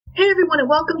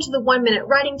welcome to the 1 Minute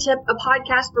Writing Tip, a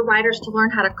podcast for writers to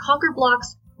learn how to conquer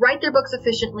blocks, write their books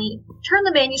efficiently, turn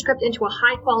the manuscript into a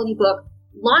high-quality book,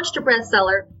 launch to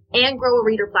bestseller, and grow a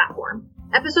reader platform.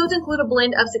 Episodes include a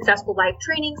blend of successful live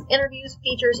trainings, interviews,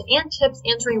 features, and tips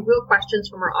answering real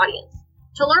questions from our audience.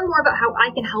 To learn more about how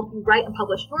I can help you write and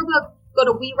publish your book,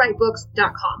 go to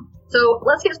wewritebooks.com. So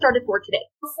let's get started for today.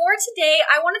 For today,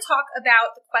 I want to talk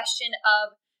about the question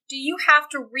of, do you have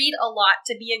to read a lot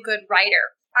to be a good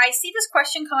writer? I see this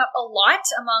question come up a lot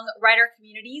among writer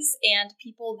communities and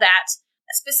people that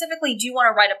specifically do want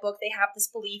to write a book. They have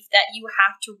this belief that you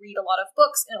have to read a lot of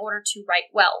books in order to write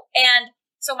well. And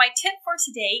so my tip for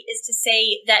today is to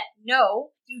say that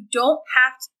no, you don't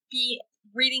have to be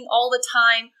reading all the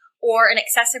time or an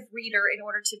excessive reader in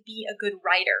order to be a good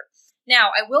writer.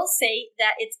 Now, I will say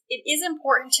that it is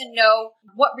important to know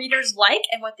what readers like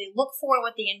and what they look for and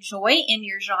what they enjoy in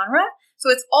your genre. So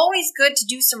it's always good to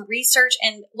do some research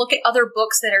and look at other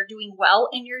books that are doing well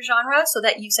in your genre so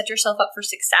that you set yourself up for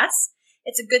success.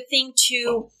 It's a good thing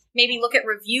to maybe look at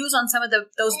reviews on some of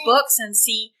those books and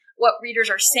see what readers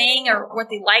are saying or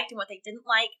what they liked and what they didn't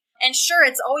like. And sure,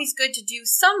 it's always good to do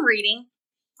some reading,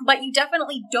 but you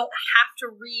definitely don't have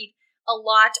to read a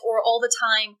lot or all the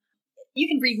time. You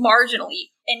can read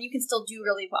marginally and you can still do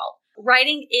really well.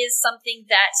 Writing is something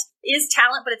that is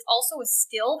talent, but it's also a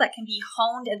skill that can be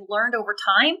honed and learned over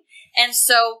time. And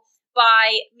so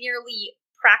by merely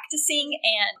practicing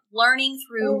and learning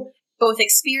through both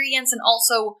experience and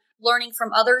also learning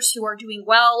from others who are doing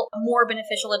well, more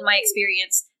beneficial in my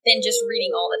experience than just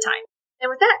reading all the time.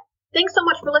 And with that, thanks so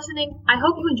much for listening. I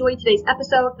hope you enjoyed today's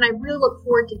episode, and I really look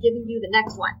forward to giving you the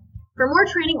next one. For more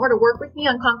training or to work with me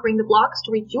on conquering the blocks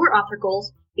to reach your author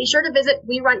goals, be sure to visit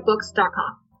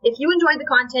wewritebooks.com. If you enjoyed the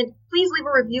content, please leave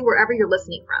a review wherever you're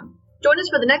listening from. Join us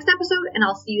for the next episode, and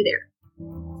I'll see you there.